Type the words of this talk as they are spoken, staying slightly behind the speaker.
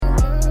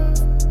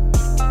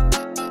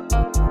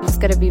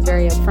gotta be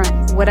very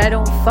upfront. What I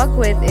don't fuck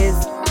with is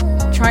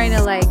trying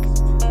to like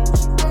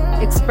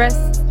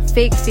express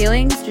fake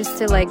feelings just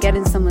to like get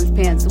in someone's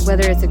pants,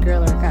 whether it's a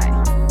girl or a guy.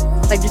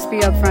 Like, just be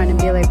upfront and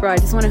be like, bro, I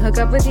just want to hook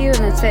up with you, and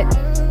that's it.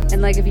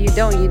 And like, if you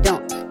don't, you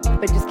don't.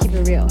 But just keep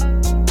it real.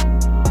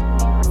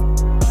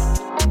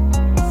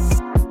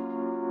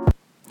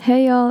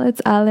 Hey y'all,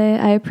 it's Ale.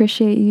 I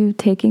appreciate you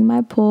taking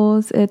my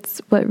polls.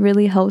 It's what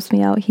really helps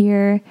me out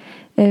here.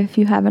 If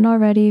you haven't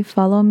already,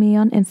 follow me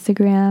on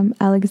Instagram,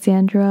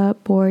 Alexandra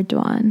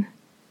Bourdoin.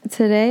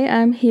 Today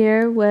I'm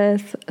here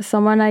with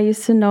someone I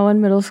used to know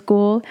in middle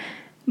school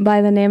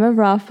by the name of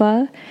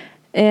Rafa.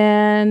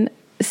 And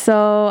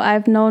so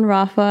I've known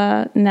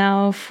Rafa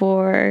now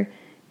for,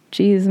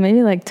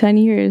 maybe like 10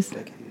 years.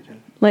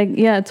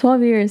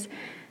 12 years.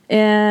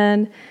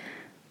 And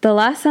the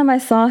last time I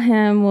saw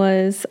him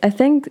was, I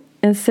think,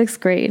 in 6th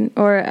grade.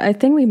 Or I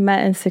think we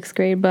met in 6th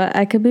grade, but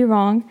I could be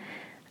wrong.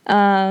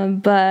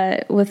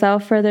 But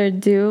without further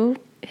ado,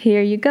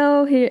 here you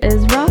go. Here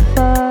is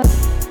Rafa.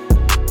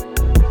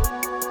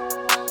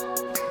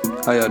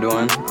 How y'all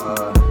doing?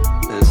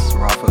 It's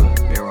Rafa,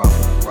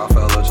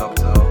 Rafael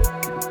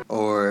Chapatel,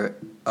 or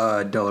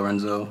De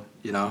Lorenzo,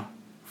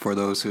 for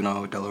those who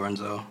know De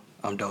Lorenzo.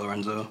 I'm De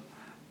Lorenzo.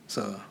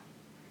 So,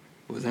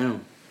 with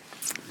him.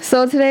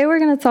 So today we're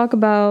going to talk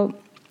about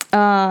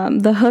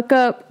the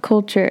hookup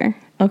culture,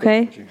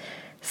 okay?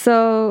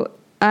 So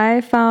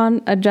I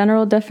found a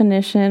general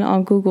definition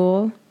on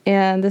Google,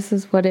 and this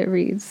is what it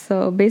reads.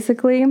 So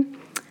basically,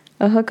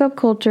 a hookup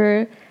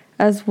culture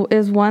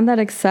is one that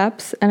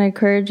accepts and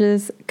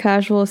encourages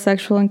casual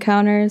sexual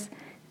encounters,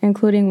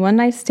 including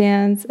one-night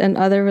stands and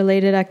other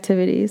related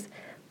activities,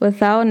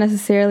 without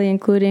necessarily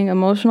including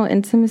emotional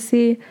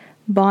intimacy,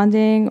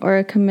 bonding, or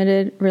a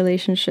committed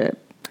relationship.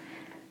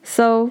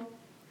 So,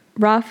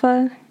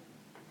 Rafa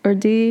or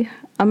D,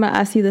 I'm going to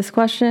ask you this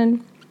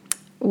question.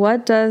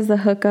 What does the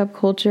hookup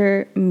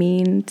culture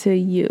mean to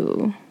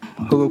you?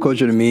 Hookup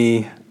culture to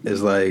me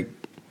is like,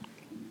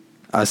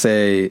 I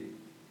say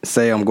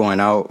I'm going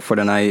out for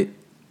the night,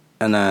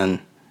 and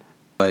then,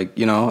 like,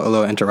 a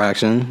little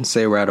interaction.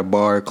 Say we're at a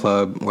bar,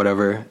 club,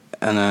 whatever,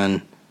 and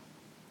then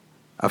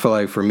I feel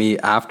like for me,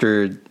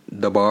 after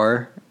the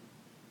bar,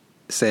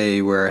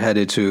 say we're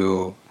headed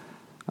to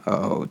a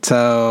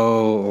hotel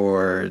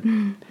or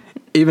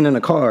even in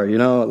a car,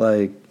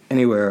 like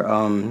anywhere,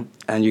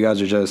 and you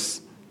guys are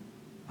just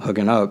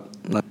hooking up.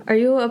 Are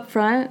you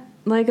upfront,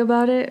 like,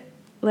 about it?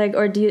 Like,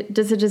 or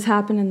does it just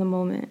happen in the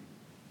moment?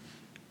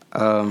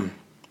 I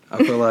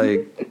feel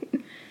like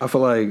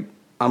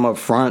I'm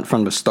upfront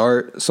from the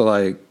start. So,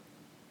 like,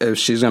 if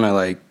she's gonna,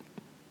 like,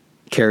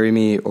 carry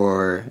me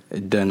or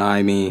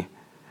deny me,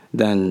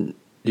 then,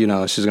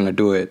 she's gonna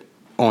do it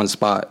on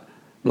spot.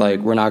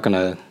 Like, we're not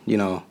gonna,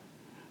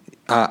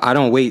 I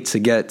don't wait to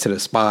get to the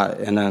spot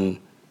and then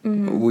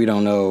we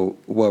don't know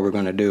what we're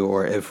gonna do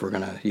or if we're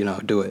gonna,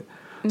 do it.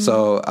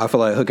 So I feel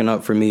like hooking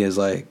up for me is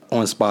like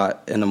on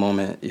spot in the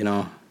moment,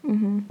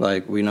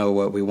 like we know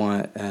what we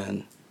want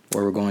and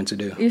what we're going to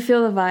do. You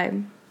feel the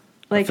vibe,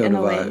 like, in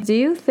a way. Do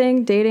you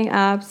think dating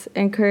apps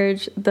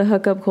encourage the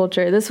hookup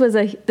culture? This was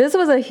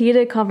a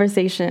heated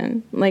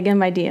conversation, like, in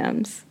my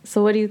DMs.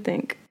 So what do you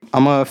think?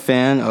 I'm a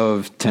fan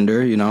of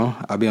Tinder,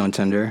 I'll be on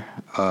Tinder.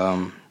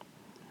 I've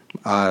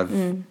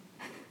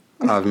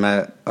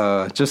met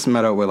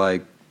up with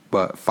like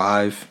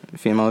 5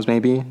 females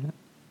maybe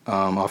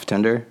off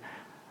Tinder.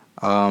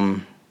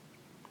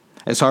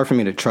 It's hard for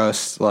me to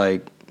trust,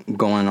 like,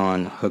 going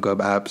on hookup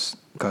apps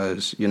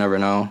because you never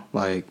know.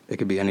 Like, it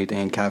could be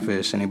anything,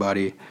 catfish,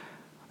 anybody.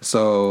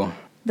 So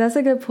that's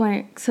a good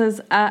point,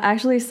 because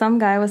actually some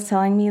guy was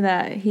telling me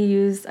that he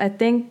used, I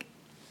think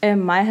it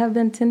might have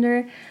been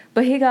Tinder,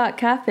 but he got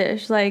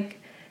catfish. Like,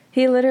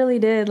 he literally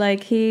did.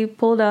 Like, he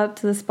pulled up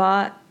to the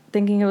spot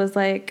thinking it was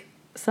like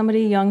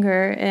somebody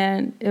younger,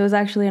 and it was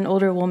actually an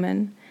older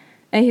woman.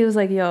 And he was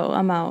like, yo,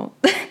 I'm out.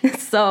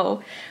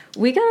 So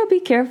we gotta be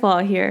careful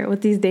out here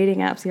with these dating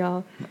apps,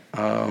 y'all.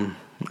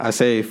 I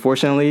say,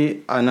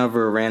 fortunately, I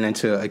never ran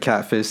into a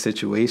catfish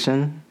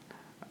situation.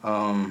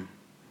 But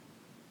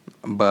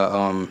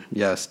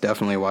yes,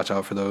 definitely watch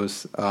out for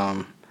those.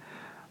 But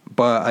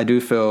I do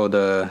feel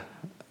the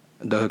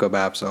hookup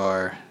apps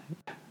are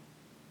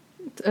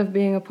of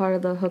being a part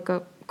of the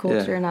hookup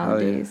culture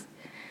nowadays.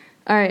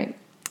 Yeah. All right.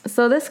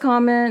 So this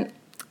comment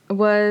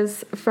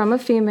was from a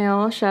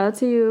female. Shout out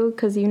to you,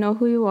 because you know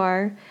who you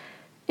are.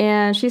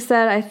 And she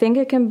said, I think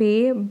it can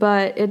be,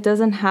 but it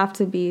doesn't have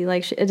to be.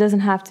 Like, it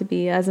doesn't have to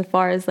be as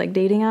far as, like,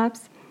 dating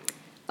apps.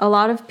 A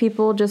lot of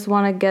people just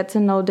want to get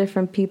to know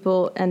different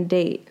people and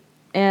date.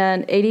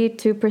 And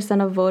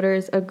 82% of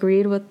voters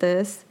agreed with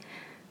this.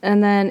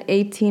 And then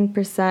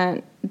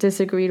 18%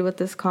 disagreed with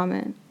this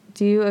comment.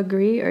 Do you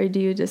agree or do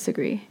you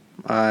disagree?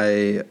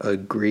 I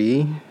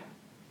agree.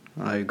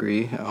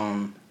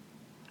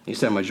 You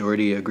said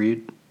majority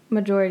agreed?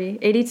 Majority,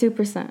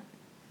 82%.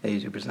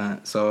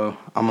 82%. So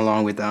I'm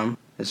along with them.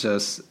 It's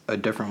just a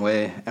different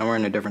way, and we're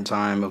in a different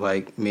time of,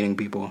 like, meeting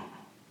people.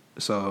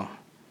 So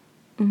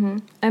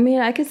I mean,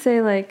 I could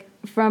say, like,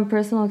 from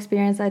personal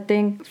experience, I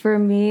think for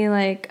me,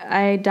 like,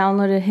 I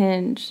downloaded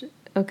Hinge.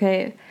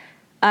 Okay.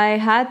 I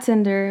had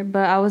Tinder,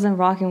 but I wasn't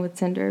rocking with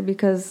Tinder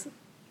because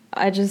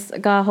I just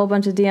got a whole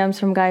bunch of DMs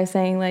from guys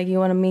saying, like, you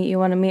want to meet.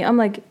 I'm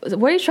like,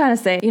 what are you trying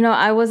to say? You know,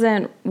 I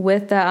wasn't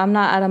with that. I'm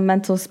not at a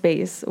mental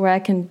space where I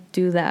can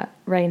do that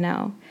right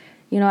now.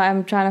 You know,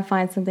 I'm trying to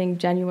find something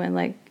genuine.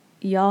 Like,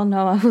 y'all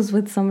know I was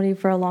with somebody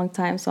for a long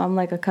time, so I'm,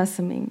 like,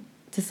 accustoming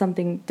to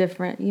something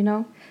different, you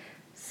know?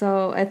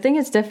 So I think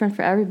it's different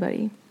for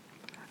everybody.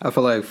 I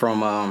feel like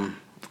from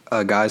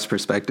a guy's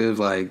perspective,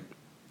 like,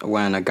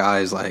 when a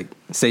guy's, like,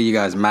 say you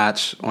guys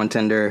match on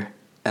Tinder,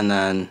 and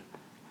then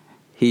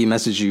he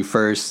messaged you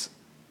first,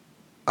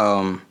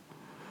 I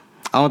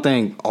don't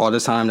think all the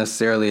time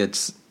necessarily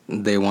it's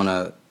they want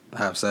to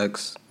have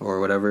sex or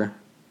whatever.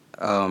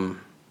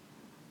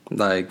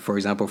 Like, for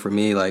example, for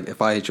me, like,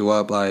 if I hit you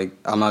up, like,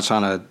 I'm not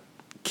trying to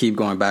keep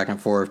going back and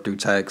forth through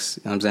text,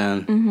 you know what I'm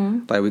saying? Mm-hmm.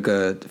 Like, we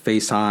could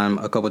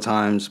FaceTime a couple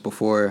times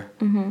before,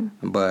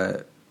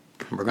 but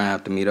we're going to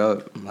have to meet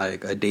up,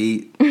 like, a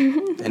date,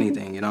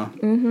 anything, you know?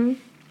 Mm-hmm.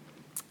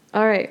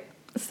 All right.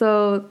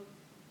 So,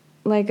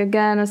 like,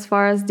 again, as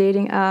far as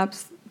dating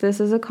apps, this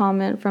is a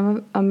comment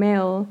from a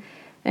male,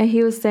 and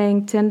he was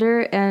saying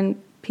Tinder and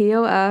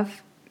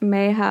POF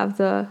may have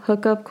the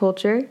hookup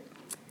culture.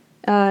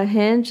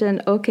 Hinge and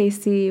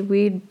OKC,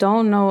 we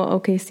don't know what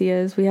OKC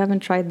is. We haven't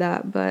tried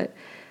that, but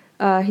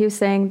he was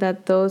saying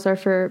that those are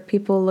for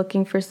people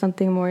looking for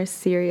something more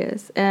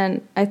serious.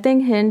 And I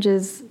think Hinge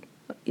is,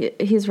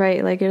 he's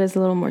right, like, it is a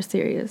little more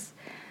serious.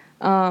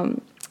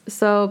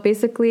 So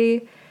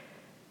basically,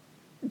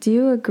 do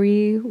you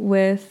agree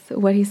with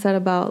what he said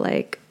about,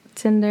 like,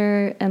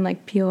 Tinder and,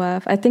 like,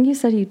 POF? I think you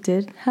said you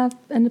did have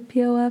a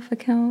POF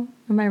account.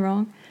 Am I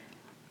wrong?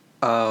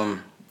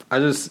 I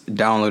just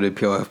downloaded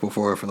POF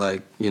before for,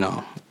 like, you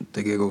know,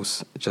 the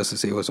giggles, just to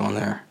see what's on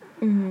there.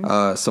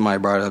 Mm-hmm. Somebody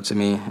brought it up to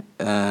me,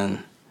 and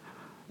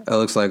it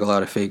looks like a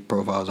lot of fake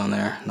profiles on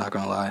there, not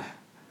gonna lie.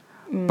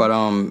 Mm.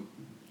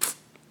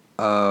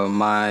 But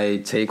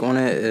my take on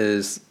it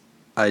is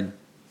I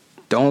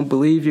don't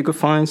believe you could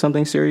find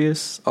something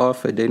serious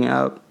off a dating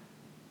app.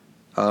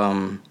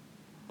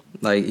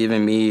 Like,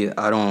 even me,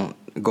 I don't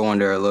go in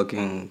there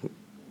looking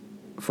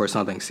for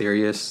something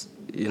serious,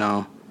 you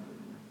know.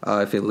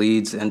 If it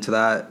leads into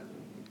that,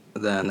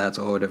 then that's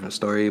a whole different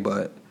story.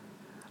 But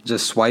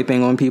just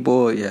swiping on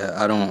people, yeah,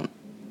 I don't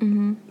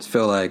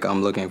feel like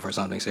I'm looking for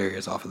something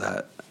serious off of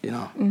that, you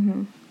know.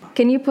 Mm-hmm.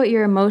 Can you put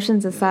your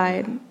emotions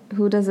aside?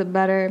 Who does it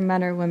better,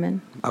 men or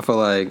women? I feel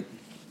like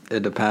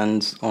it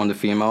depends on the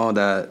female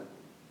that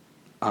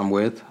I'm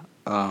with.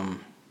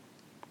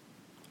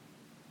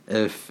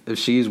 If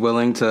she's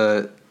willing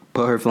to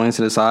put her feelings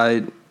to the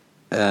side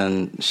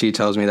and she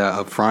tells me that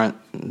up front,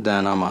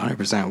 then I'm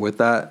 100% with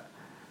that.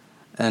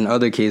 In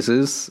other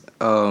cases,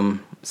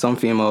 some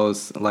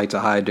females like to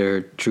hide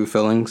their true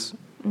feelings.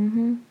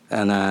 Mm-hmm.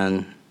 And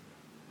then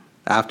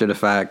after the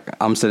fact,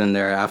 I'm sitting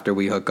there after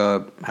we hook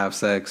up, have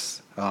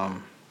sex.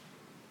 I'm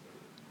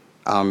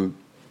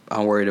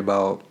worried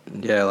about,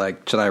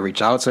 like, should I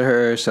reach out to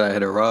her? Should I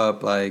hit her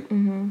up? Like,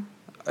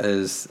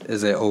 is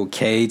it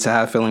okay to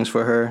have feelings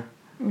for her?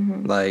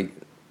 Mm-hmm. Like,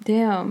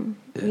 damn.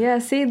 Yeah,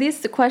 see,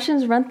 these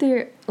questions run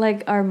through,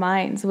 like, our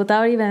minds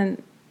without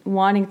even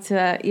wanting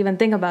to even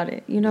think about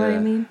it. You know what I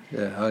mean?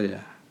 Yeah, hell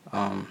yeah.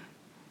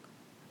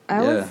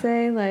 I would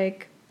say,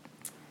 like,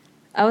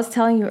 I was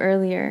telling you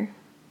earlier,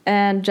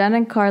 and Jen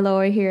and Carlo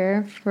are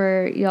here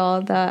for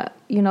y'all that,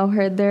 you know,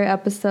 heard their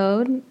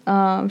episode.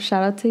 Shout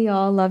out to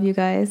y'all. Love you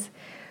guys.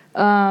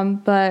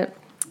 But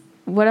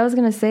what I was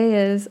going to say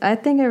is I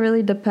think it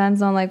really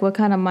depends on, like, what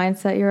kind of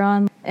mindset you're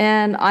on.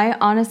 And I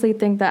honestly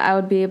think that I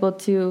would be able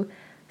to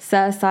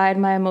set aside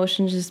my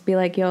emotions, just be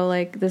like, yo,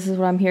 like, this is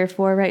what I'm here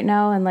for right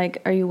now, and, like,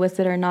 are you with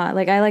it or not?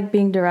 Like, I like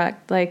being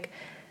direct. Like,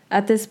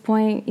 at this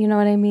point, you know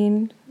what I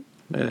mean?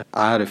 Yeah.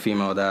 I had a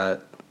female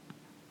that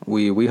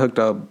we hooked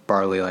up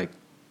probably, like,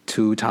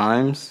 2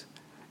 times,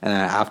 and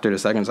then after the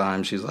second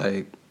time, she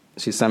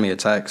sent me a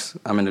text.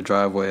 I'm in the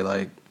driveway,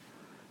 like,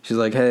 she's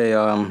like, hey,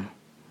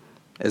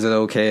 is it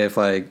okay if,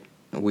 like,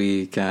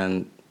 we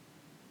can,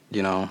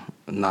 you know,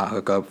 not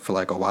hook up for,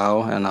 like, a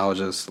while, and I'll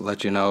just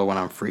let you know when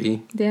I'm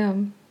free?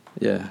 Damn.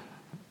 Yeah,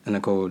 in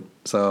the code.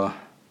 So,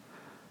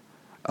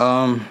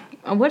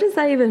 what does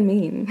that even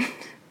mean?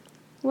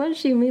 What does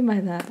she mean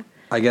by that?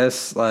 I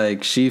guess,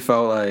 like, she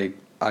felt like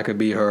I could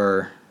be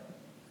her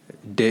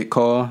dick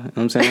call, you know what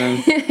I'm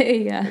saying?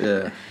 Yeah.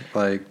 Yeah,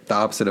 like, the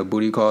opposite of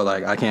booty call.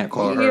 Like, I can't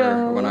call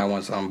her when I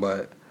want something,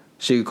 but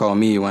she could call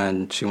me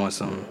when she wants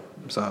something,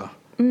 so.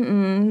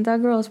 That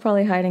girl is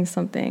probably hiding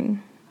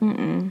something.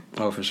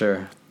 Oh, for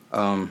sure.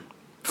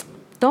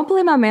 Don't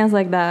play my mans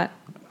like that.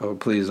 Oh,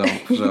 please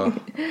don't. For sure.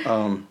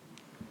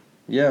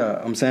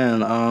 Yeah, I'm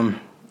saying,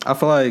 I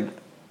feel like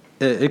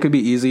it could be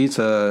easy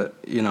to,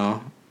 you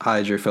know,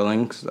 hide your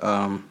feelings.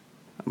 But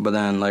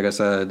then, like I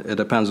said, it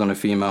depends on the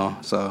female.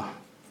 So,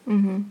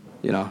 you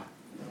know.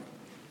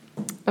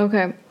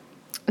 Okay.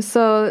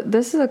 So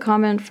this is a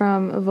comment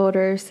from a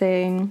voter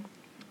saying,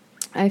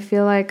 I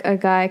feel like a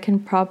guy can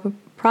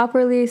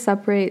properly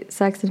separate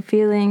sex and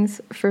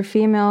feelings. For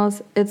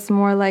females, it's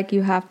more like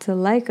you have to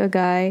like a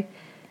guy.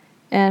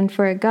 And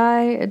for a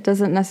guy, it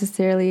doesn't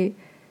necessarily,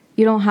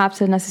 you don't have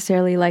to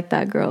necessarily like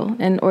that girl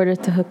in order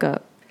to hook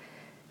up.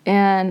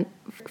 And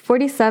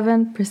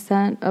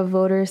 47% of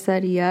voters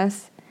said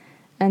yes,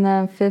 and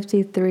then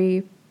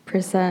 53%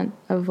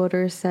 of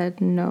voters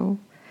said no.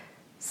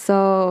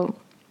 So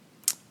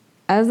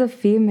as a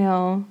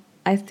female,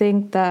 I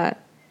think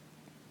that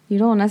you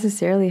don't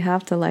necessarily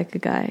have to like a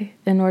guy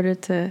in order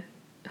to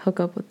hook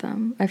up with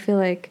them. I feel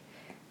like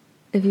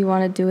if you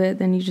want to do it,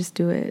 then you just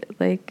do it.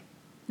 Like,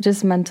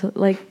 just mental,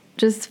 like,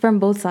 just from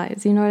both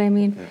sides. You know what I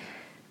mean?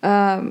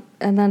 Yeah.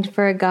 And then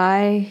for a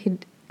guy,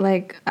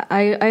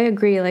 I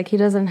agree. Like, he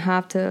doesn't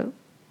have to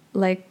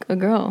like a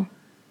girl.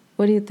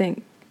 What do you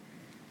think?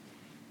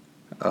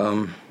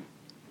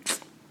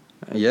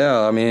 Yeah,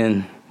 I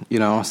mean, you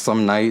know,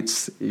 some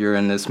nights you're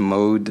in this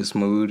mood,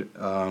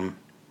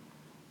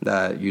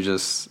 that you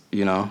just,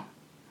 you know,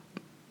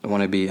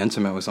 want to be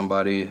intimate with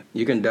somebody.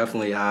 You can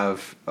definitely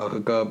have a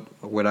hookup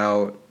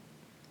without,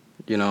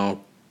 you know,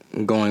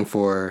 going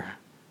for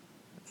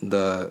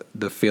the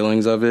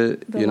feelings of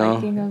it, the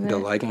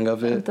liking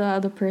of it. The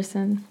other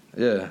person.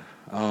 Yeah.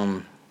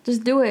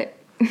 Just do it.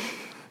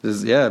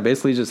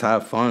 Basically just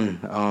have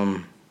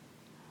fun.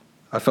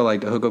 I feel like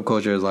the hookup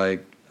culture is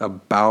like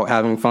about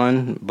having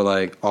fun, but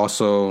like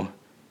also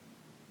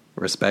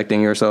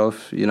respecting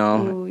yourself, you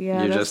know? Ooh,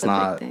 yeah, that's just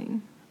not big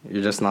thing.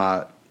 You're just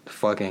not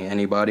fucking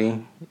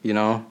anybody, you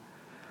know?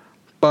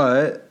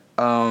 But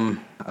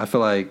I feel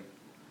like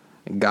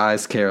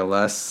guys care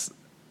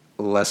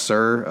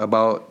lesser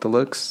about the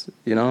looks,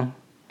 you know,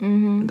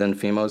 than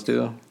females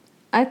do.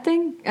 I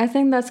think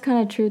that's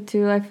kind of true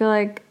too. I feel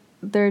like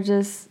they're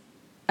just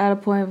at a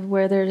point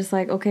where they're just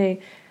like,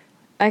 okay,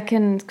 I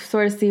can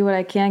sort of see what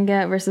I can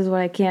get versus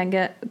what I can't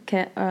get,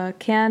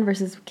 can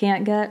versus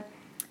can't get.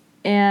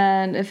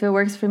 And if it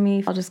works for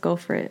me, I'll just go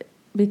for it.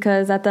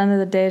 Because at the end of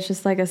the day, it's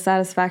just like a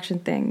satisfaction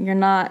thing. You're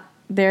not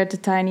there to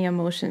tie any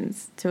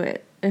emotions to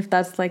it, if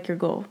that's like your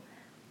goal.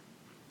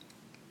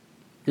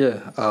 Yeah.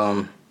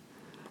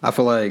 I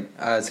feel like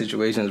I had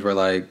situations where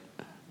like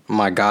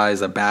my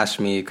guys bash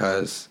me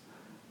because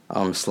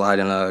I'm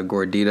sliding a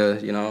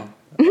gordita, you know.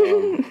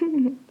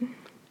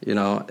 You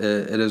know,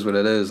 it is what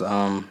it is.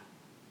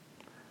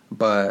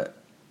 But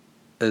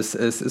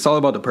it's all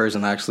about the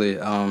person, actually.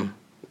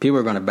 People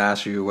are going to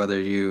bash you whether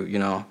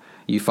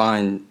you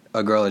find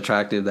a girl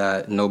attractive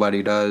that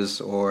nobody does,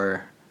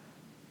 or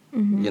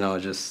you know,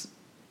 just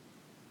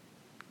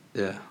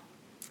yeah.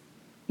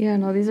 Yeah,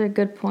 no, these are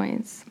good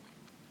points.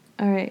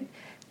 All right.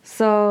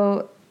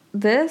 So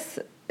this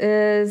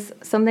is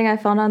something I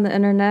found on the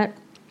internet.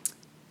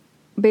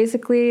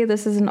 Basically,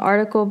 this is an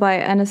article by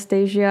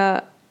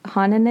Anastasia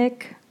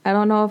Hananik. I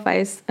don't know if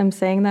I am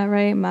saying that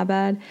right, my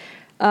bad.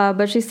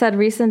 But she said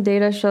recent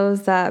data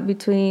shows that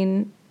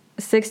between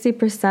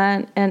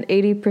 60% and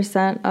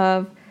 80%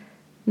 of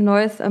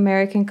North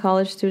American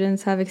college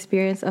students have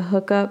experienced a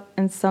hookup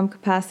in some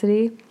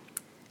capacity.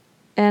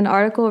 An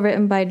article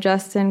written by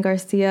Justin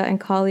Garcia and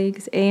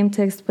colleagues aimed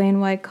to explain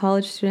why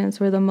college students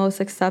were the most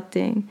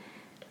accepting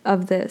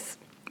of this.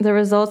 The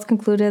results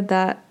concluded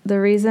that the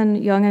reason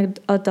young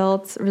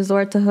adults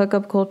resort to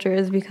hookup culture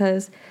is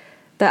because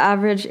the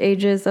average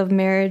ages of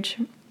marriage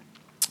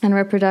and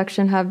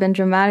reproduction have been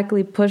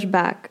dramatically pushed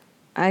back.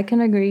 I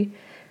can agree.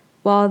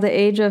 While the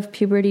age of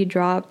puberty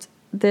dropped,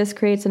 this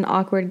creates an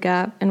awkward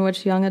gap in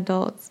which young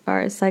adults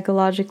are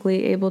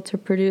psychologically able to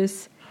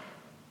produce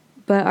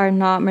but are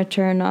not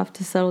mature enough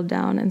to settle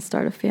down and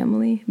start a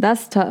family.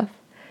 That's tough.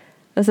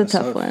 That's a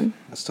tough one.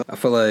 That's tough. I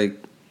feel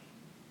like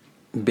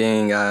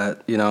being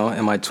at, you know,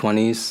 in my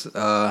 20s,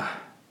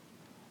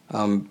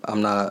 I'm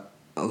not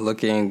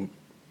looking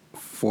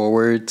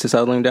forward to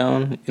settling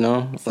down, you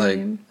know,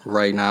 Same. Like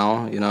right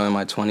now, you know, in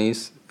my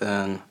 20s.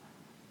 And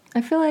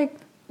I feel like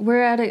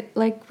we're at it,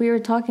 like we were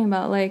talking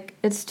about, like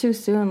it's too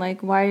soon.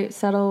 Like, why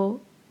settle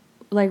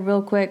like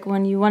real quick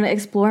when you want to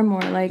explore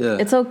more? Like,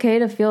 It's okay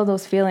to feel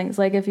those feelings.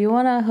 Like, if you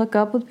want to hook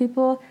up with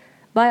people,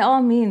 by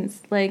all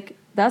means, like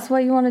that's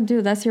what you want to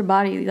do. That's your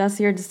body. That's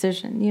your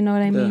decision. You know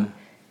what I mean?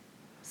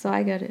 So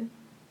I get it.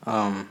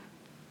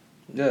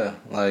 Yeah,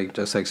 like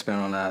just to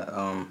expand on that.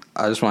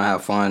 I just want to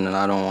have fun, and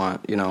I don't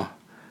want, you know,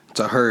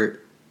 to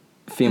hurt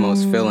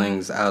females'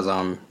 feelings as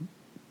I'm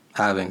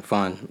having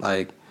fun.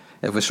 Like,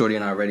 if a shorty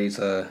not ready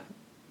to,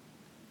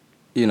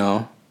 you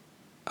know,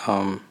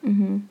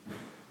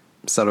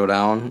 settle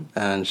down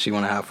and she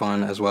want to have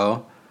fun as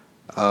well,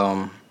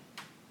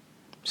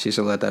 she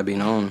should let that be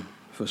known,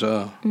 for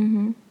sure.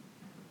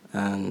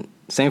 And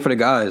same for the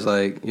guys,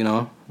 like, you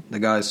know, the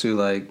guys too,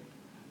 like,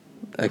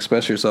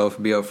 express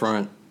yourself, be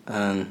upfront,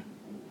 and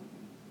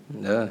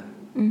yeah.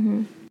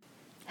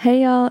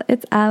 Hey y'all,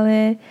 it's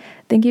Ale.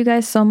 Thank you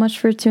guys so much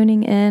for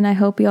tuning in. I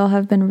hope y'all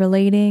have been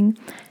relating.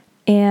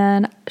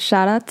 And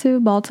shout out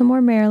to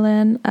Baltimore,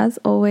 Maryland. As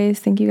always,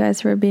 thank you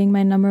guys for being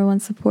my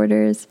 #1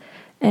 supporters.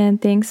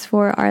 And thanks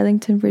for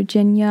Arlington,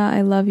 Virginia.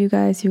 I love you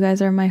guys. You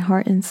guys are my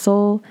heart and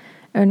soul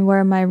and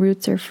where my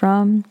roots are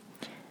from.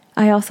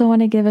 I also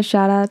want to give a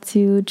shout out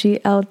to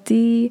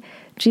GLD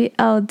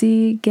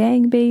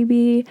gang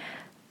baby.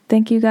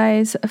 Thank you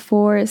guys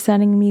for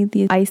sending me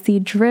the icy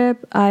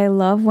drip. I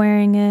love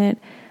wearing it.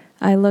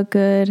 I look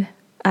good.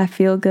 I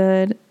feel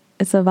good.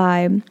 It's a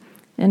vibe.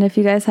 And if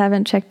you guys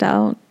haven't checked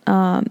out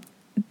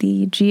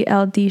the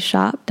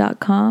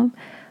gldshop.com,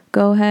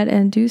 go ahead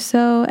and do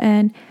so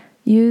and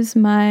use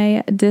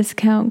my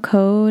discount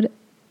code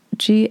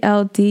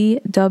GLDWALE.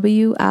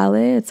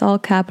 It's all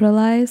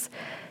capitalized.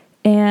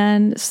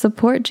 And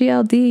support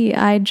GLD.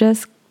 I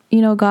just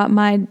got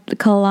my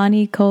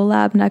Kalani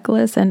collab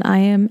necklace and I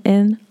am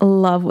in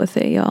love with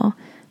it, y'all.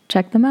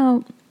 Check them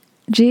out.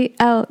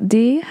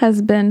 GLD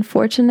has been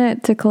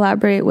fortunate to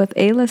collaborate with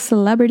A-list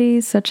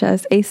celebrities such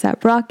as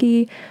A$AP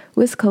Rocky,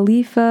 Wiz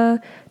Khalifa,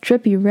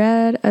 Trippie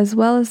Redd, as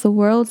well as the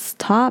world's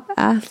top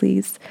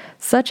athletes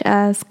such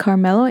as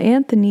Carmelo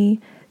Anthony,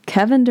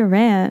 Kevin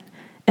Durant,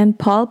 and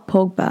Paul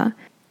Pogba.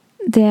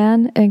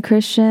 Dan and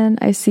Christian,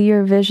 I see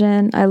your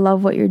vision. I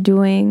love what you're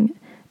doing.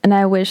 And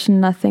I wish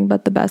nothing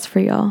but the best for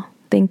y'all.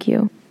 Thank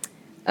you.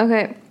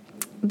 Okay,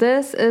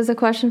 this is a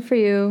question for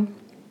you.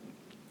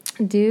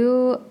 Do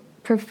you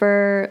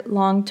prefer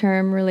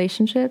long-term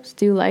relationships?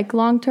 Do you like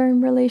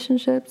long-term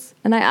relationships?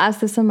 And I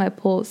asked this in my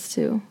polls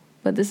too,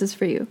 but this is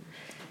for you.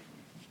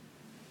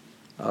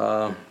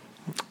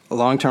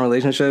 Long-term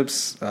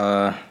relationships,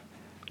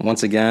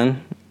 once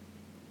again,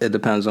 it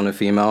depends on the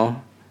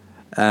female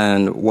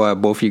and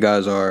what both you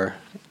guys are,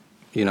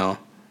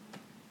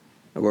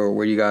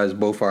 where you guys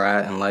both are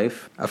at in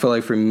life. I feel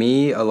like for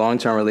me, a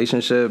long-term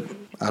relationship,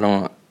 I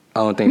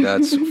don't think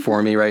that's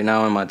for me right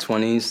now in my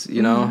 20s,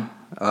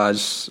 I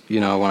just,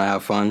 want to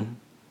have fun.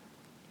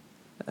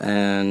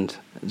 And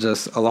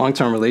just a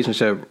long-term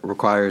relationship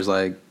requires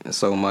like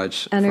so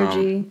much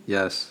energy.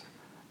 Yes.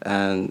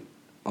 And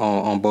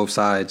on both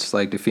sides,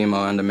 like the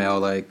female and the male,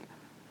 like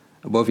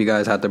both you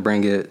guys have to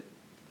bring it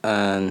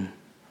and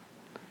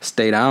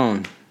stay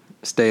down,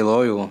 stay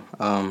loyal.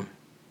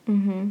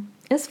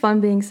 It's fun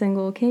being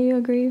single. Can you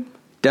agree?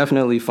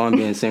 Definitely fun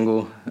being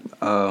single.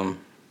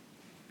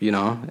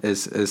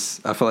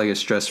 It's I feel like it's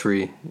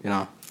stress-free,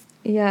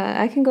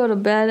 Yeah, I can go to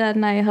bed at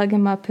night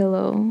hugging my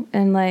pillow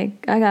and I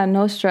got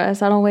no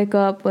stress. I don't wake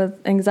up with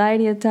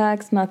anxiety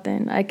attacks,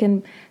 nothing. I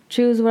can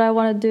choose what I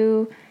want to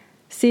do,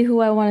 see who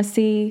I want to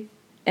see,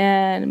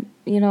 and,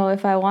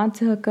 if I want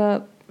to hook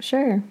up,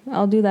 sure,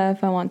 I'll do that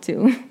if I want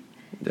to.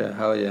 Yeah,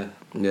 hell yeah.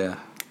 Yeah.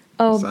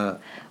 Oh,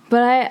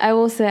 but I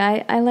will say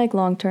I like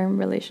long-term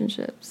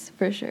relationships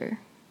for sure.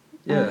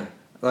 Yeah.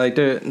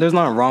 There's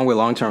nothing wrong with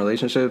long-term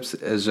relationships.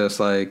 It's just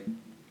I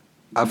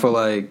feel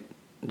like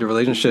the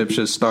relationship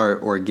should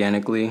start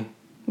organically.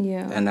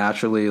 Yeah. And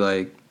naturally,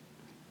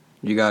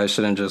 you guys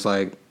shouldn't just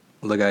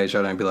look at each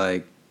other and be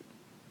like,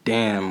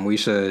 damn, we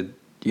should,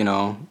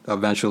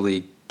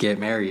 eventually get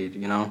married,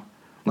 Yeah.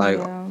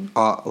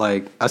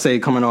 I say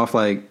coming off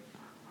a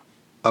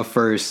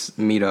first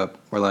meetup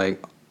or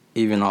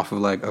even off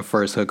of a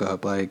first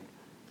hookup,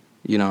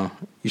 you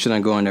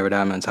shouldn't go in there with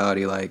that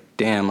mentality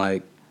damn,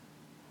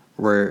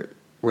 where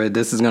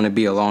this is going to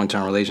be a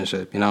long-term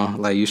relationship,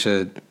 you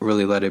should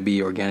really let it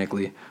be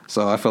organically.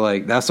 So I feel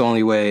like that's the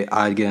only way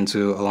I'd get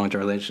into a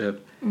long-term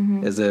relationship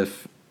is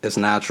if it's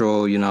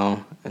natural,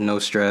 and no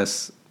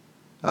stress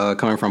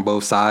coming from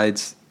both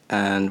sides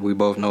and we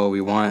both know what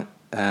we want.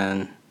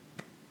 And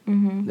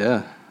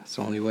yeah, it's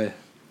the only way.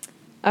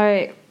 All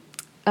right.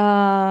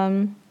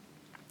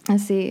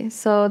 Let's see.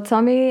 So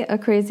tell me a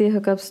crazy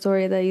hookup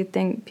story that you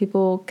think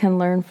people can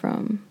learn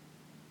from.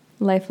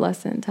 Life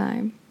lesson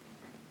time.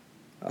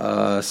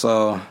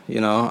 So,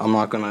 I'm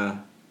not going to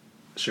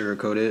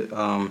sugarcoat it.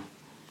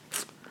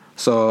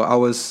 So I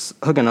was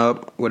hooking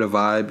up with a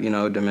vibe,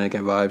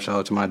 Dominican vibe. Shout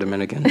out to my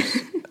Dominicans.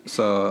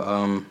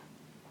 So,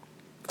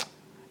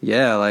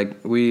 yeah,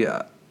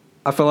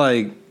 I feel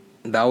like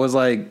that was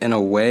in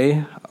a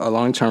way a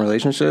long-term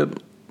relationship,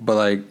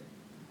 but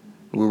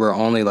we were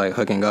only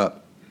hooking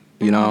up,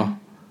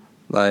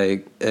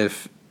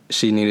 if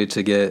she needed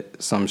to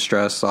get some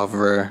stress off of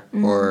her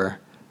or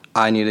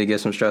I needed to get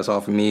some stress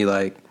off of me,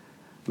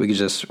 we could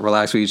just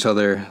relax with each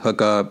other,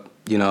 hook up,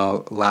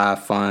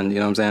 laugh, fun, you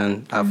know what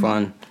I'm saying? Have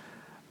fun.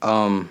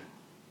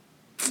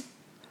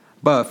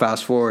 But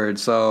fast forward,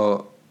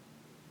 so,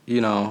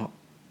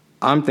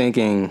 I'm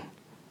thinking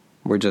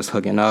we're just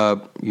hooking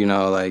up,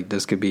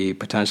 this could be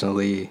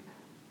potentially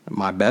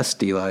my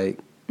bestie,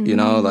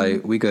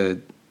 we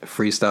could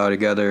freestyle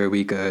together,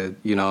 we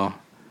could,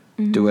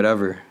 do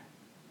whatever,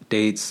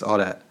 dates, all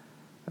that.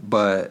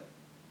 But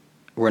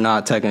we're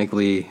not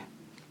technically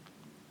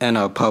in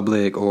a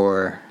public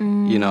or,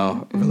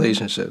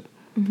 relationship.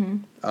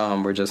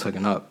 We're just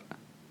hooking up.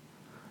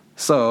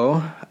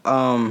 So,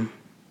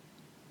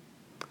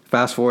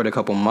 fast forward a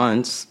couple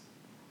months,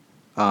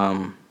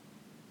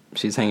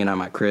 she's hanging at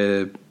my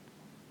crib,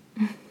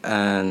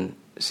 and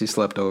she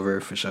slept over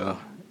for sure.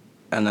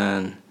 And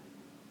then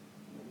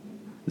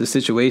the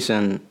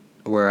situation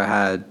where I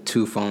had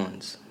two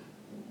phones.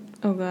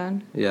 Oh,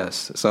 God.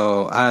 Yes.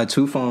 So I had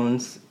two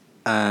phones,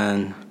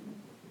 and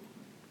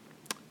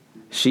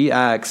she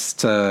asked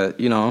to,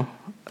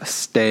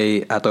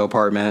 stay at the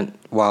apartment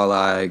while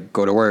I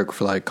go to work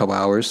for like a couple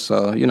hours.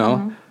 So,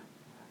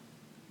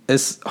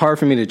 it's hard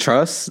for me to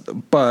trust,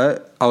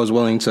 but I was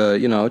willing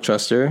to,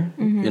 trust her,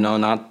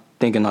 not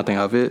thinking nothing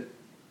of it.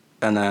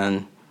 And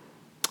then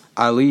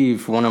I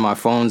leave one of my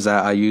phones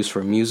that I use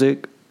for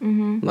music,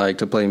 like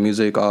to play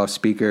music off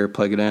speaker,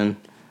 plug it in,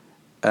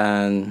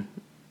 and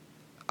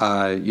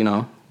I,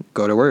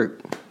 go to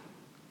work,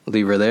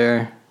 leave her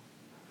there.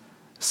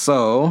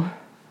 So,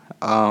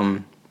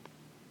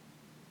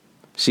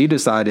 she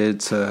decided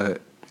to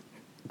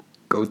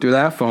go through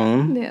that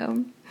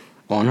phone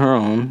on her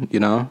own,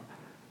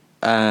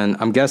 and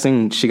I'm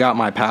guessing she got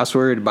my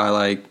password by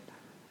like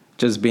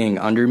just being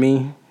under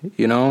me,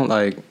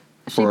 like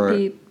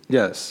for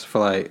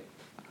like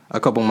a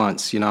couple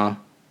months, and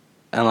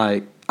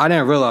like I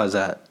didn't realize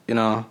that,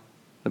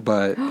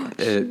 but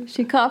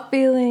she caught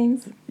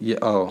feelings. Yeah.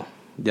 Oh,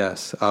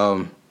 yes.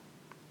 I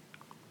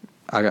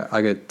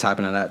could tap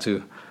into that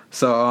too.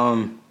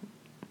 So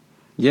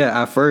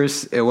at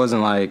first it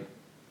wasn't like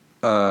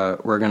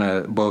we're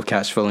gonna both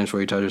catch feelings for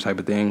each other type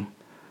of thing,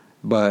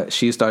 but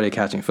she started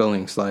catching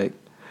feelings. Like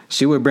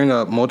she would bring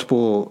up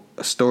multiple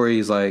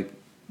stories, like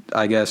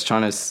I guess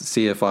trying to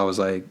see if I was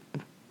like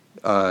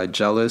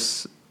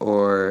jealous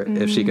or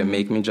if she could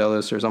make me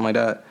jealous or something like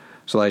that.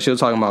 So like she was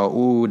talking about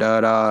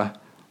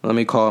let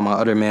me call my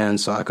other man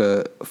so I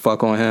could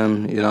fuck on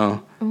him,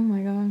 Oh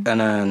my god. And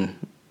then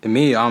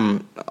me,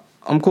 I'm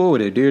cool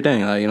with it. Do your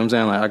thing, like, you know what I'm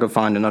saying? Like I could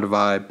find another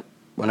vibe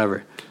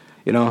whenever,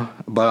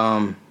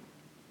 But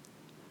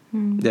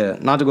yeah,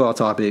 not to go off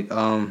topic.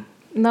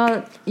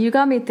 No, you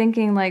got me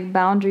thinking like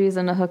boundaries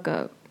in a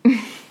hookup.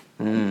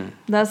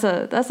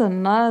 That's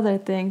another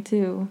thing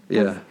too.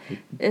 Yeah.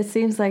 It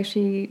seems like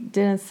she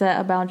didn't set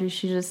a boundary.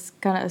 She just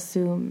kind of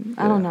assumed.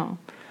 I don't know.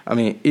 I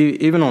mean,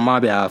 even on my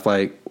behalf,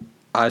 like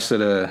I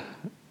should have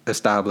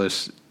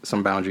established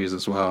some boundaries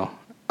as well.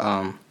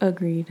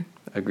 Agreed.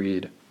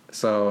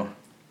 So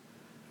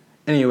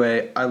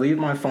anyway, I leave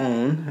my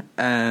phone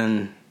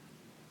and,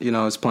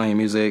 it's playing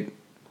music.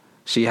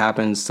 She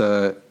happens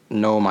to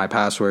know my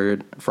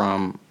password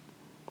from,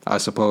 I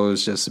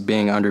suppose, just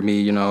being under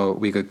me.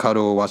 We could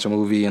cuddle, watch a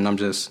movie, and I'm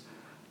just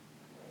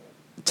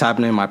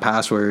tapping in my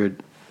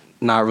password,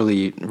 not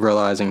really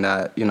realizing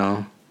that,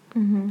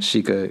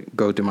 she could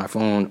go through my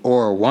phone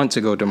or want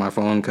to go through my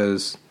phone,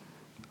 because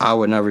I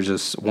would never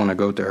just want to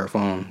go through her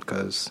phone,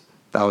 because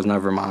that was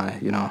never my,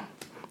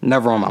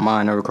 never on my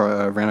mind,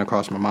 never ran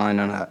across my mind,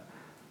 none of that.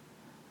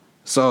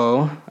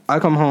 So I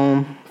come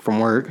home from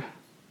work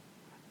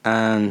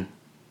and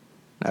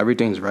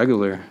everything's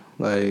regular.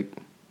 Like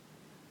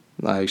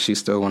she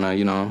still want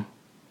to,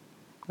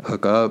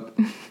 hook up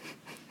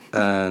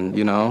and,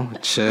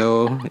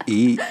 chill,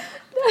 eat.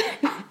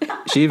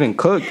 She even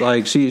cooked,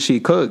 like she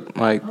cooked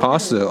like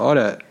pasta, all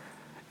that.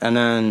 And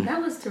then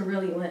that was to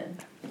really win.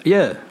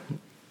 Yeah.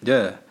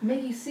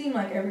 Make you seem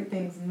like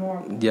everything's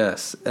normal.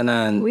 Yes. And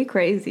then we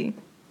crazy.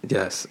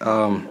 Yes.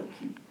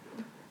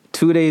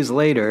 2 days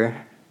later,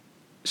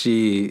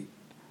 she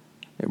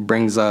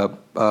brings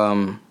up,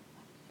 and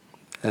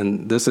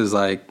this is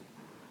like,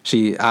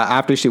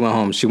 after she went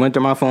home, she went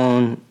through my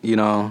phone,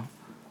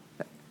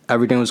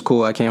 everything was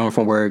cool. I came home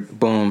from work,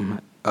 boom,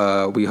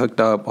 we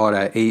hooked up, all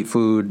that, ate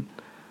food.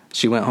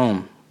 She went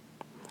home.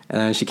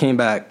 And then she came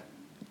back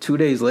 2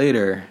 days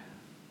later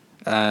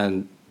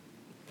and,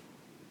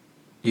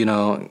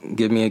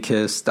 give me a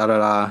kiss,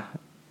 da-da-da.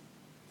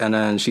 And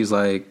then she's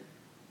like,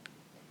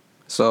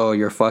 so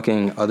you're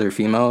fucking other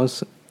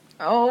females?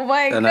 Oh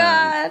my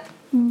God.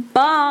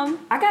 Bomb.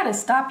 I gotta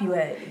stop you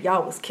at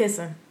y'all was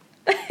kissing.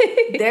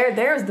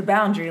 There's the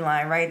boundary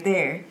line right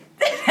there.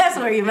 That's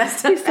where you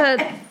messed up. He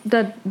said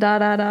the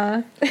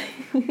da-da-da.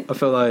 I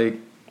feel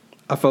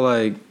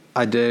like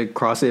I did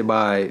cross it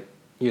by,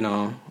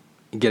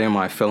 getting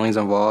my feelings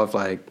involved,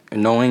 like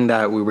knowing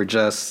that we were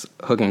just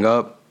hooking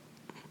up.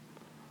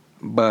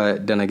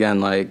 But then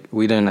again, like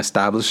we didn't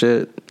establish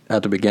it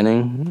at the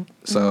beginning.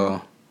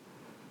 So,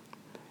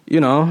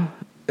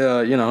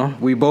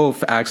 we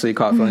both actually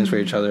caught feelings for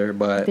each other,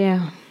 but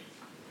yeah.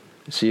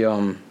 She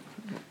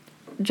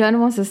Jen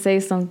wants to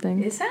say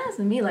something. It sounds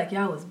to me like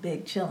y'all was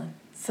big chilling.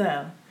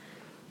 So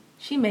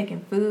she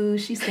making food,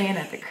 she staying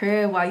at the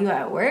crib while you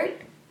at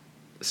work.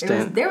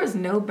 There was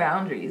no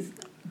boundaries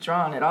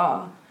drawn at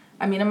all.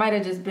 I mean, it might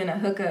have just been a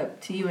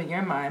hookup to you in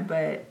your mind,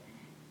 but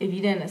if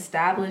you didn't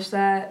establish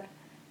that,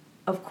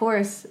 of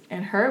course,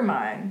 in her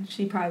mind,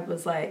 she probably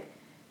was like,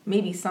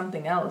 maybe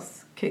something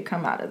else could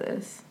come out of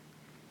this.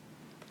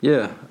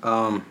 Yeah.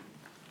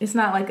 It's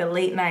not like a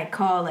late night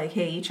call, like,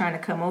 hey, you trying to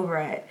come over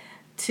at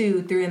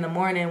 2, 3 in the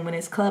morning when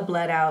it's club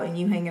let out and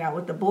you hanging out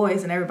with the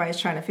boys and everybody's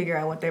trying to figure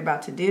out what they're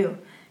about to do.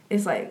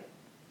 It's like,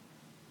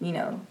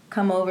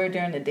 come over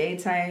during the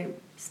daytime,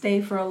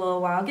 stay for a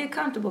little while, get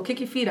comfortable, kick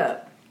your feet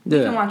up. Yeah.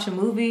 We can watch a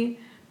movie,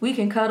 we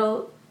can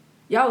cuddle.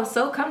 Y'all was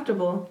so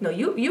comfortable. No,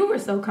 you were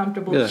so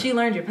comfortable. Yeah. She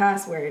learned your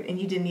password and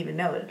you didn't even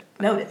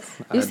notice.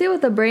 You see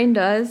what the brain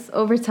does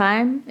over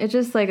time? It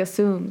just like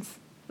assumes.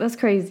 That's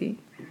crazy.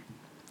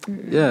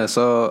 Yeah,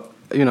 so,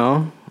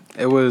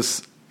 it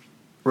was,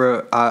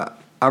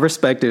 I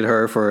respected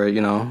her for,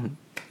 you know,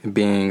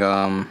 being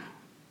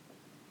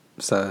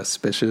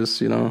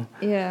suspicious, you know?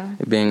 Yeah.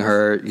 Being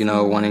her, you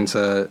know, wanting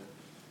to,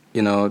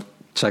 you know,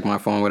 check my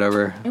phone,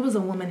 whatever. It was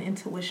a woman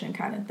intuition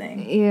kind of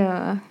thing.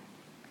 Yeah.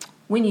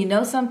 When you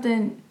know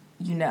something,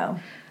 you know.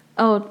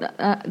 Oh,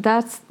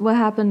 that's what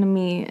happened to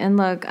me. And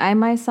look, I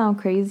might sound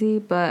crazy,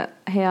 but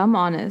hey, I'm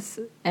honest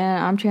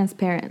and I'm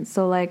transparent.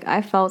 So like,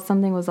 I felt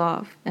something was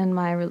off in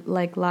my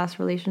like last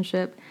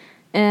relationship,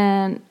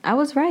 and I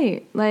was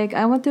right. Like,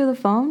 I went through the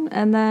phone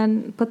and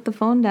then put the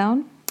phone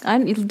down.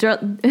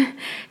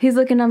 He's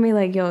looking at me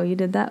like, "Yo, you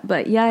did that?"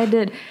 But yeah, I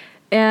did.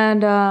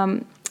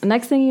 And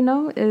next thing you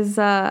know is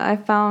I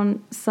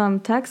found some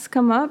texts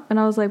come up, and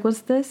I was like,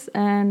 "What's this?"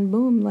 And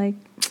boom, like,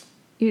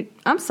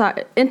 I'm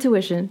sorry,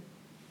 intuition.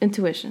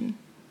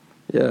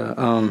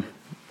 Yeah,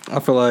 I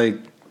feel like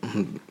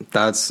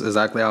that's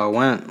exactly how it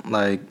went.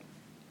 Like,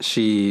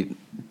 she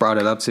brought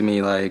it up to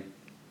me like,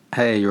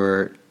 hey,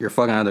 you're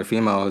fucking other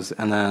females.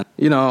 And then,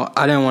 you know,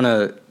 I didn't want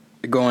to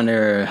go in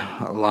there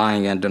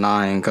lying and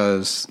denying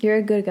because... You're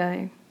a good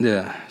guy.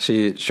 Yeah,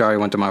 she already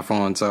went to my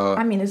phone, so...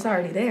 I mean, it's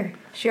already there.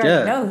 She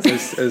already knows.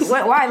 It's,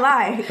 why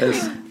lie?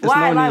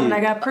 Why lie when I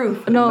got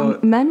proof? No,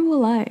 men will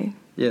lie.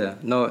 Yeah,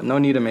 no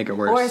need to make it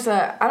worse. Or it's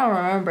I don't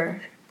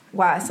remember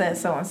why I said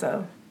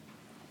so-and-so.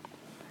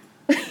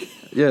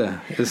 Yeah,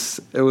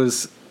 it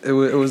was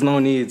no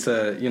need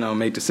to, you know,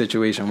 make the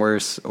situation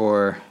worse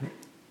or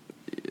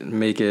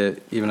make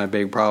it even a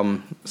big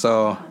problem.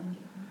 So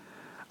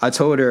I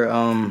told her,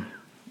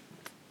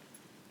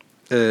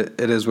 it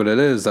is what it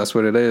is. That's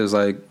what it is.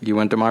 Like, you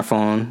went to my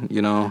phone,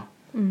 you know,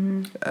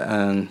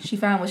 and she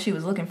found what she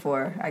was looking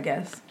for, I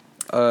guess.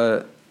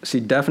 She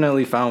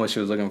definitely found what she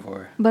was looking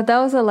for. But that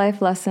was a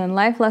life lesson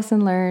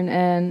learned,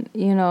 and,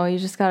 you know, you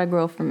just gotta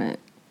grow from it.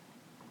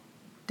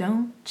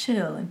 Don't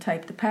chill and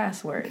type the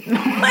password.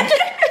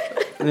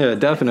 Yeah,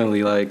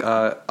 definitely. Like,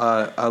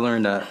 I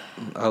learned that.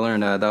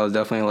 That was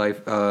definitely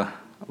a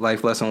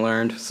life lesson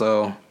learned.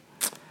 So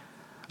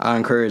I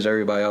encourage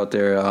everybody out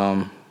there,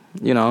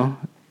 you know,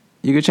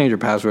 you could change your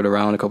password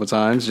around a couple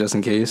times just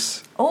in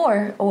case.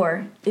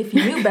 Or if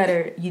you knew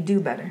better, you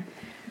do better.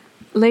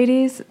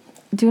 Ladies,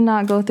 do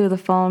not go through the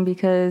phone,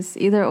 because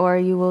either or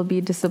you will be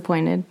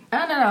disappointed.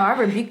 No, I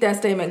rebuke that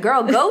statement.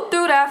 Girl, go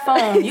through that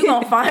phone. You're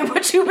going to find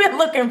what you've been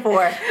looking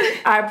for.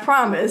 I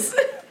promise.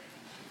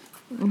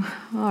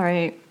 All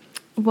right.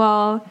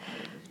 Well,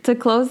 to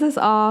close this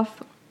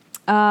off,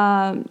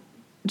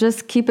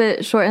 just keep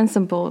it short and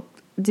simple.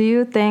 Do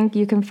you think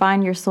you can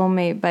find your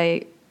soulmate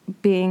by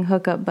being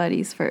hookup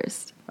buddies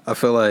first? I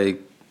feel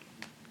like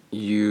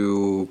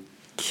you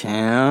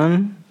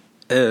can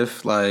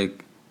if,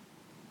 like,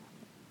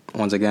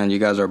 once again, you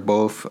guys are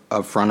both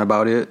upfront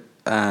about it,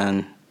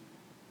 and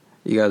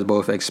you guys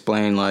both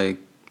explain, like,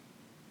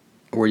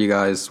 where you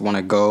guys want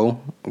to go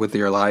with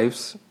your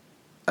lives.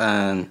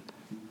 And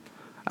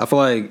I feel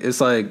like it's,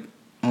 like,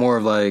 more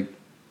of, like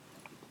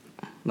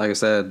I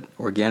said,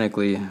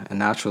 organically and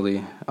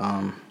naturally.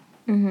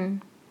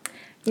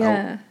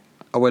 Yeah.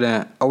 I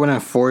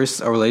wouldn't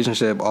force a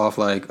relationship off,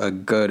 like, a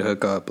good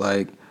hookup.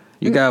 Like,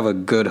 you can have a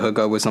good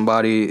hookup with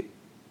somebody,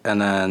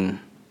 and then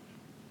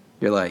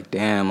you're like,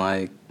 damn,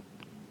 like,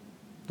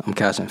 I'm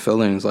catching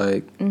feelings.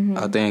 Like,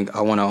 I think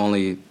I want to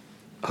only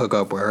hook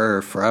up with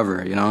her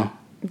forever, you know?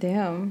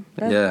 Damn.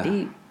 That's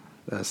deep.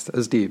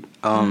 That's deep.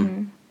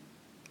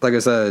 Like I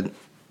said,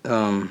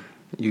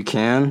 you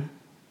can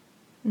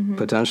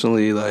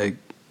potentially, like,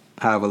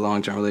 have a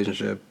long-term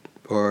relationship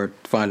or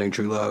finding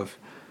true love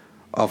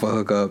off a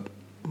hookup.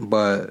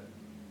 But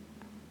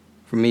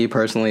for me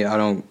personally, I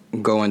don't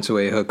go into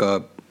a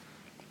hookup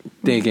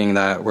thinking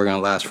that we're going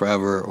to last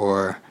forever,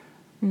 or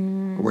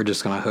we're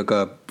just going to hook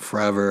up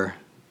forever,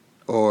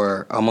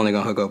 or I'm only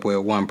going to hook up with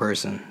one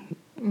person.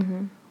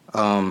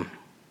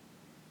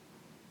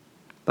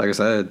 Like I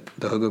said,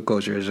 the hookup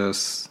culture is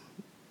just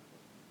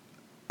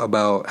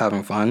about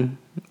having fun.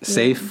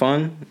 Safe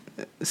fun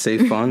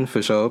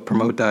for sure.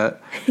 Promote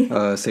that.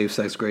 Safe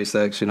sex, great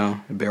sex, you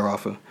know, bear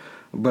offer.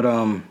 But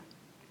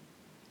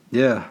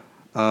yeah,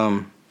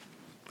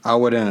 I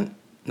wouldn't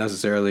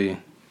necessarily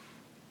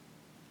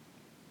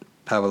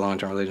have a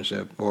long-term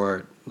relationship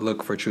or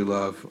look for true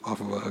love off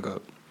of a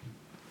hookup.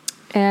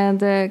 And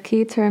the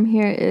key term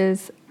here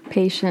is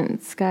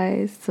patience,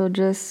 guys. So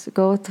just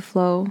go with the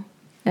flow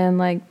and,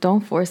 like,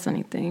 don't force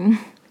anything.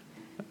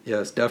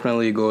 Yes,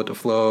 definitely go with the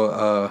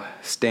flow.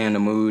 Stay in the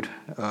mood,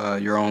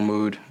 your own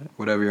mood,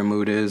 whatever your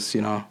mood is,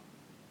 you know.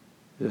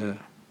 Yeah.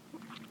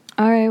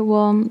 All right,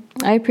 well,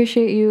 I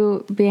appreciate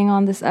you being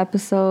on this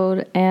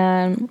episode,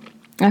 and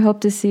I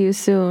hope to see you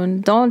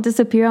soon. Don't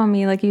disappear on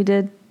me like you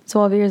did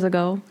 12 years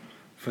ago.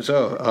 For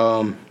sure.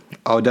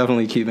 I'll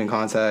definitely keep in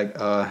contact.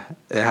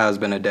 It has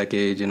been a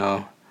decade, you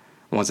know.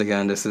 Once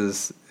again, this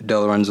is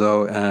Del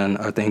Lorenzo, and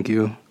I thank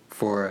you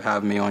for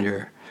having me on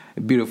your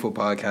beautiful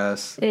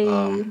podcast. Hey.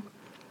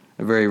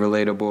 Very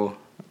relatable.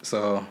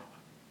 So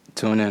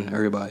tune in,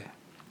 everybody.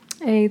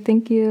 Hey,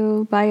 thank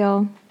you. Bye,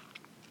 y'all.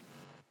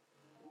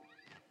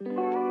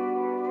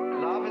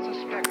 Love is a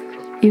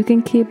spectrum. You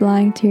can keep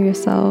lying to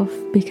yourself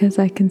because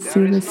I can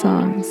see the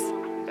songs.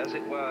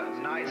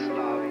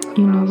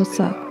 You know what's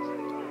up.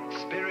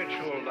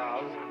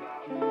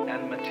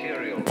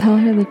 Tell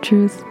her the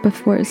truth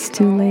before it's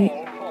too late.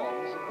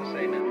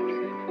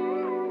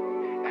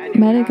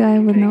 Met a guy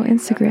with no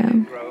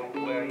Instagram.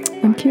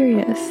 I'm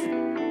curious.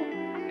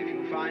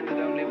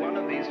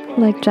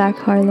 Like Jack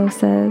Harlow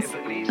says,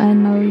 I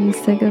know you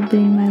sick of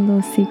being my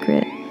little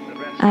secret.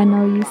 I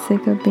know you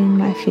sick of being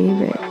my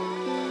favorite.